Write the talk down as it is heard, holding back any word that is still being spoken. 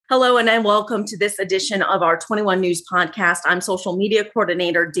Hello, and welcome to this edition of our 21 News podcast. I'm social media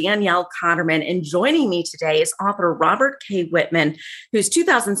coordinator Danielle Cotterman, and joining me today is author Robert K. Whitman, whose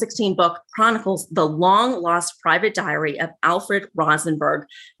 2016 book chronicles the long-lost private diary of Alfred Rosenberg,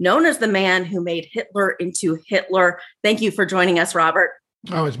 known as the man who made Hitler into Hitler. Thank you for joining us, Robert.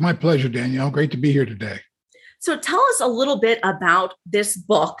 Oh, it's my pleasure, Danielle. Great to be here today. So tell us a little bit about this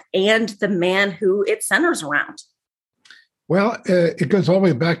book and the man who it centers around. Well, it goes all the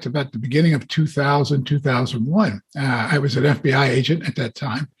way back to about the beginning of 2000, 2001. I was an FBI agent at that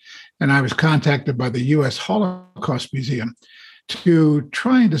time, and I was contacted by the U.S. Holocaust Museum to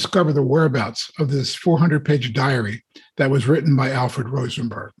try and discover the whereabouts of this 400-page diary that was written by Alfred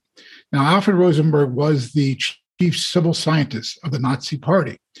Rosenberg. Now, Alfred Rosenberg was the chief civil scientist of the Nazi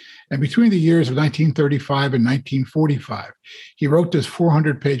Party. And between the years of 1935 and 1945, he wrote this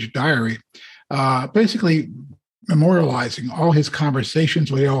 400-page diary, basically memorializing all his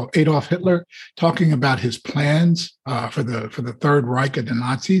conversations with Adolf Hitler, talking about his plans for the Third Reich and the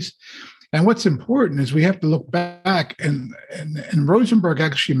Nazis. And what's important is we have to look back, and Rosenberg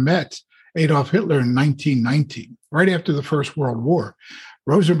actually met Adolf Hitler in 1919, right after the First World War.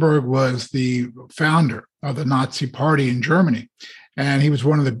 Rosenberg was the founder of the Nazi Party in Germany, and he was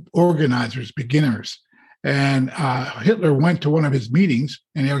one of the organizers, beginners. And Hitler went to one of his meetings,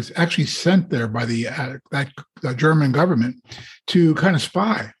 and he was actually sent there by the German government to kind of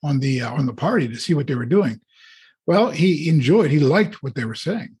spy on the party to see what they were doing. Well, he liked what they were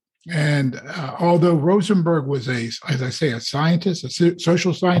saying. And although Rosenberg was as I say, a scientist, a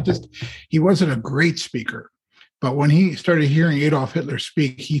social scientist, he wasn't a great speaker. But when he started hearing Adolf Hitler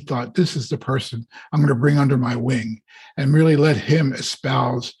speak, he thought, this is the person I'm going to bring under my wing and really let him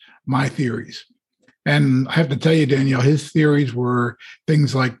espouse my theories. And I have to tell you, Danielle, his theories were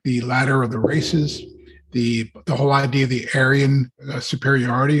things like the ladder of the races, the whole idea of the Aryan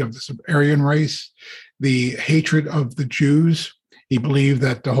superiority of the Aryan race, the hatred of the Jews. He believed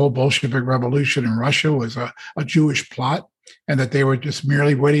that the whole Bolshevik revolution in Russia was a Jewish plot and that they were just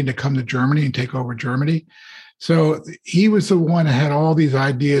merely waiting to come to Germany and take over Germany. So he was the one that had all these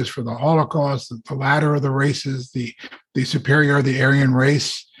ideas for the Holocaust, the ladder of the races, the superiority of the Aryan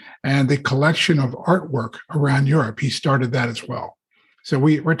race, and the collection of artwork around Europe. He started that as well. So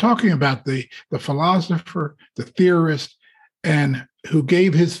we're talking about the philosopher, the theorist, and who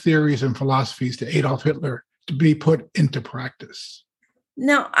gave his theories and philosophies to Adolf Hitler to be put into practice.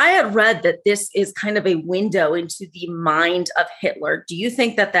 Now, I had read that this is kind of a window into the mind of Hitler. Do you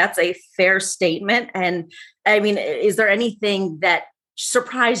think that that's a fair statement? And I mean, is there anything that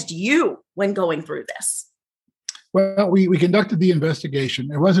surprised you when going through this? Well, we conducted the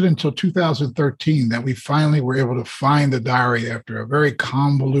investigation. It wasn't until 2013 that we finally were able to find the diary after a very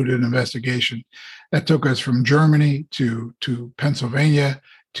convoluted investigation that took us from Germany to Pennsylvania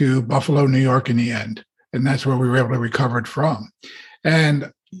to Buffalo, New York in the end. And that's where we were able to recover it from.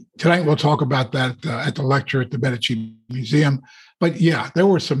 And tonight we'll talk about that at the lecture at the Medici Museum. But yeah, there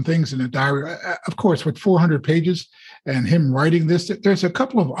were some things in the diary. Of course, with 400 pages and him writing this, there's a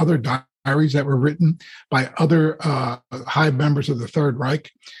couple of other diaries that were written by other high members of the Third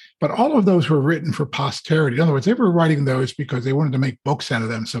Reich, but all of those were written for posterity. In other words, they were writing those because they wanted to make books out of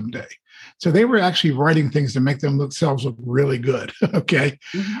them someday. So they were actually writing things to make themselves look really good, okay?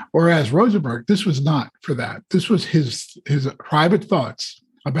 Mm-hmm. Whereas Rosenberg, this was not for that. This was his private thoughts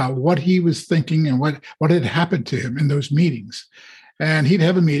about what he was thinking and what had happened to him in those meetings. And he'd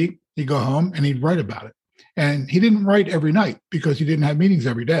have a meeting, he'd go home, and he'd write about it. And he didn't write every night because he didn't have meetings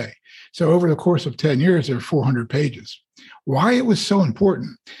every day. So over the course of 10 years, there were 400 pages. Why it was so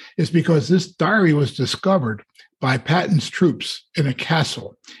important is because this diary was discovered by Patton's troops in a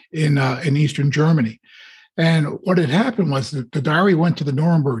castle in eastern Germany. And what had happened was that the diary went to the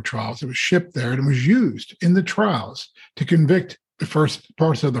Nuremberg trials. It was shipped there and it was used in the trials to convict the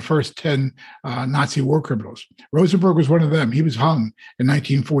first 10 Nazi war criminals. Rosenberg was one of them. He was hung in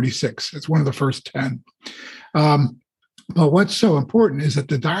 1946. It's one of the first 10. But what's so important is that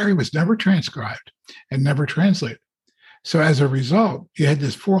the diary was never transcribed and never translated. So as a result, you had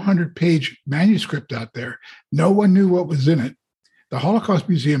this 400-page manuscript out there. No one knew what was in it. The Holocaust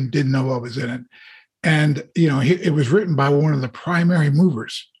Museum didn't know what was in it. And, it was written by one of the primary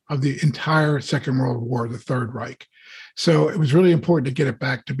movers of the entire Second World War, the Third Reich. So it was really important to get it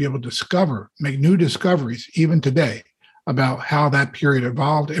back to be able to make new discoveries, even today, about how that period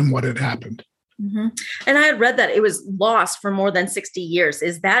evolved and what had happened. Mm-hmm. And I had read that it was lost for more than 60 years.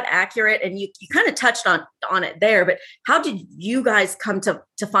 Is that accurate? And you kind of touched on it there, but how did you guys come to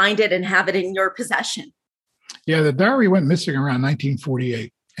find it and have it in your possession? Yeah, the diary went missing around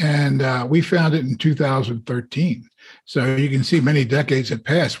 1948, and we found it in 2013. So you can see many decades had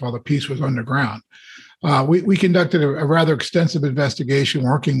passed while the piece was underground. We conducted a rather extensive investigation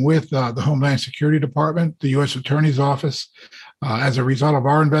working with the Homeland Security Department, the U.S. Attorney's Office. As a result of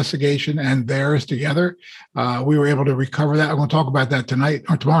our investigation and theirs together, we were able to recover that. I'm going to talk about that tonight,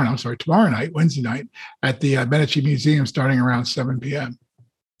 or tomorrow night, Wednesday night, at the Medici Museum starting around 7 p.m.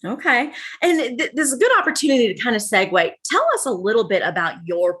 Okay. And this is a good opportunity to kind of segue. Tell us a little bit about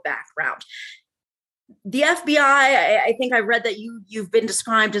your background. The FBI, I think I read that you've been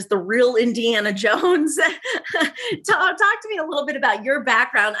described as the real Indiana Jones. Talk to me a little bit about your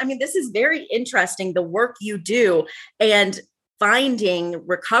background. I mean, this is very interesting, the work you do and finding,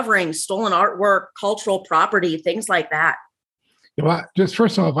 recovering stolen artwork, cultural property, things like that. Well, just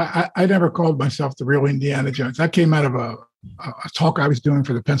first off, I never called myself the real Indiana Jones. I came out of a talk I was doing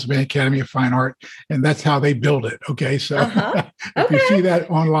for the Pennsylvania Academy of Fine Art, and that's how they build it. Okay, so if you see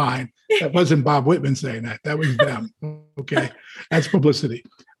that online, that wasn't Bob Whitman saying that. That was them. Okay, that's publicity.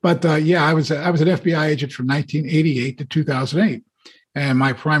 But I was an FBI agent from 1988 to 2008, and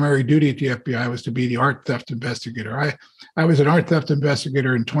my primary duty at the FBI was to be the art theft investigator. I was an art theft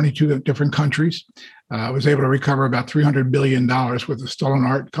investigator in 22 different countries. I was able to recover about $300 billion worth of stolen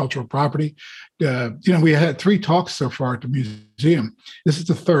art, cultural property. We had 3 talks so far at the museum. This is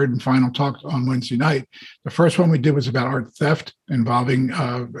the third and final talk on Wednesday night. The first one we did was about art theft involving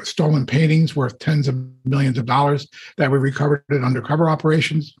stolen paintings worth tens of millions of dollars that we recovered in undercover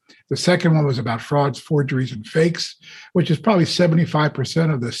operations. The second one was about frauds, forgeries, and fakes, which is probably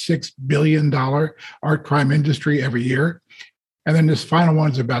 75% of the $6 billion art crime industry every year. And then this final one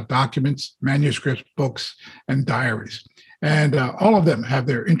is about documents, manuscripts, books, and diaries. And all of them have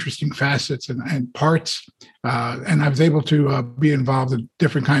their interesting facets and parts. And I was able to be involved in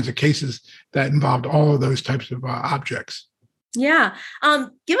different kinds of cases that involved all of those types of objects. Yeah.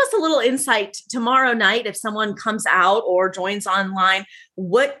 Give us a little insight tomorrow night. If someone comes out or joins online,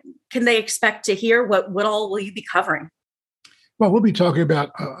 what can they expect to hear? What all will you be covering? Well, we'll be talking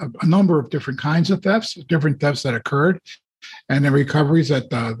about a number of different kinds of thefts, different thefts that occurred, and the recoveries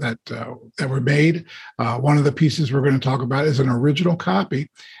that were made. One of the pieces we're going to talk about is an original copy,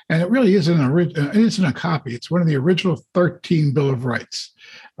 and it really isn't it isn't a copy. It's one of the original 13 Bill of Rights.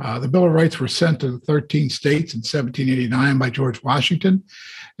 The Bill of Rights were sent to the 13 states in 1789 by George Washington,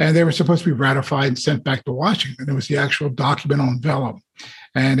 and they were supposed to be ratified and sent back to Washington. It was the actual document on vellum,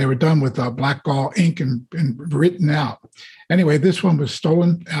 and they were done with black gall ink and written out. Anyway, this one was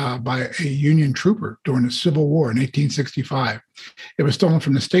stolen by a Union trooper during the Civil War in 1865. It was stolen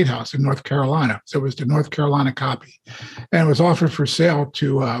from the State House in North Carolina. So it was the North Carolina copy. And it was offered for sale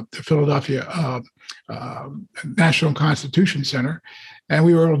to the Philadelphia National Constitution Center. And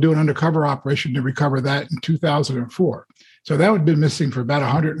we were able to do an undercover operation to recover that in 2004. So that would have been missing for about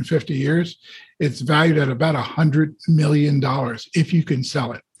 150 years. It's valued at about $100 million if you can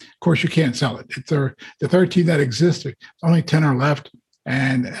sell it. Of course, you can't sell it. The 13 that exist, only 10 are left,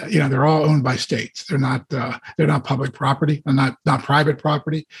 and they're all owned by states. They're not public property. They're not private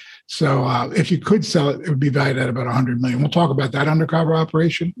property. So if you could sell it, it would be valued at about $100 million. We'll talk about that undercover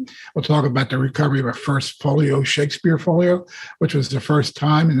operation. We'll talk about the recovery of a first folio, Shakespeare folio, which was the first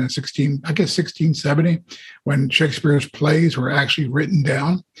time in the 1670, when Shakespeare's plays were actually written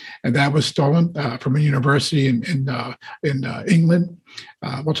down, and that was stolen from a university in England.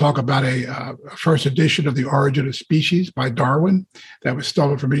 We'll talk about a first edition of The Origin of Species by Darwin that was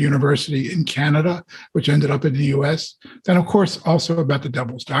stolen from a university in Canada, which ended up in the U.S. And of course, also about the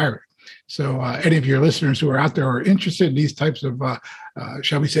Devil's Diary. So any of your listeners who are out there are interested in these types of,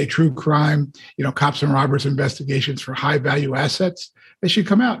 shall we say, true crime, cops and robbers investigations for high value assets, they should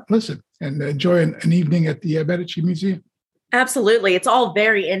come out, listen, and enjoy an evening at the Medici Museum. Absolutely. It's all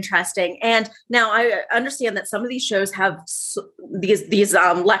very interesting. And now I understand that some of these shows have these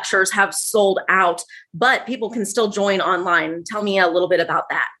lectures have sold out, but people can still join online. Tell me a little bit about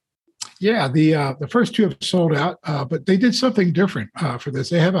that. Yeah, the first 2 have sold out, but they did something different for this.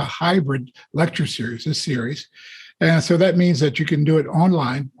 They have a hybrid lecture series, this series. And so that means that you can do it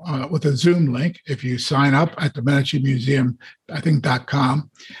online with a Zoom link. If you sign up at the Medici Museum, I think .com,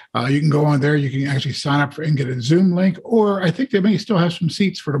 you can go on there. You can actually sign up and get a Zoom link, or I think they may still have some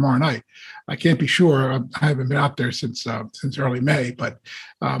seats for tomorrow night. I can't be sure. I haven't been out there since early May, but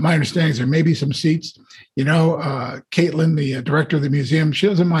my understanding is there may be some seats. Caitlin, the director of the museum, she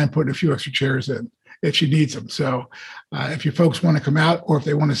doesn't mind putting a few extra chairs in if she needs them. So if you folks want to come out, or if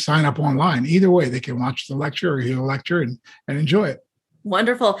they want to sign up online, either way, they can watch the lecture or hear the lecture and enjoy it.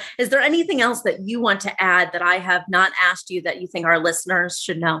 Wonderful. Is there anything else that you want to add that I have not asked you that you think our listeners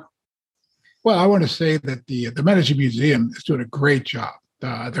should know? Well, I want to say that the Medici Museum is doing a great job.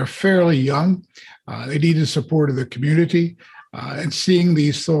 They're fairly young. They needed support of the community. And seeing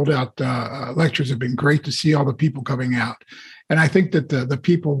these sold out lectures have been great to see all the people coming out. And I think that the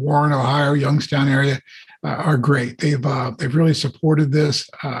people of Warren, Ohio, Youngstown area are great. They've really supported this.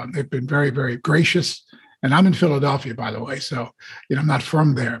 They've been very, very gracious. And I'm in Philadelphia, by the way, so I'm not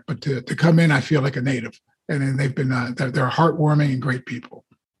from there. But to come in, I feel like a native. And they've been they're heartwarming and great people.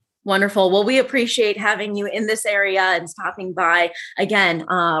 Wonderful. Well, we appreciate having you in this area and stopping by. Again,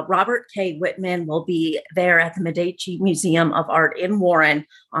 Robert K. Whitman will be there at the Medici Museum of Art in Warren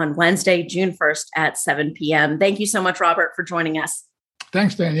on Wednesday, June 1st at 7 p.m. Thank you so much, Robert, for joining us.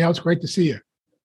 Thanks, Danielle. It's great to see you.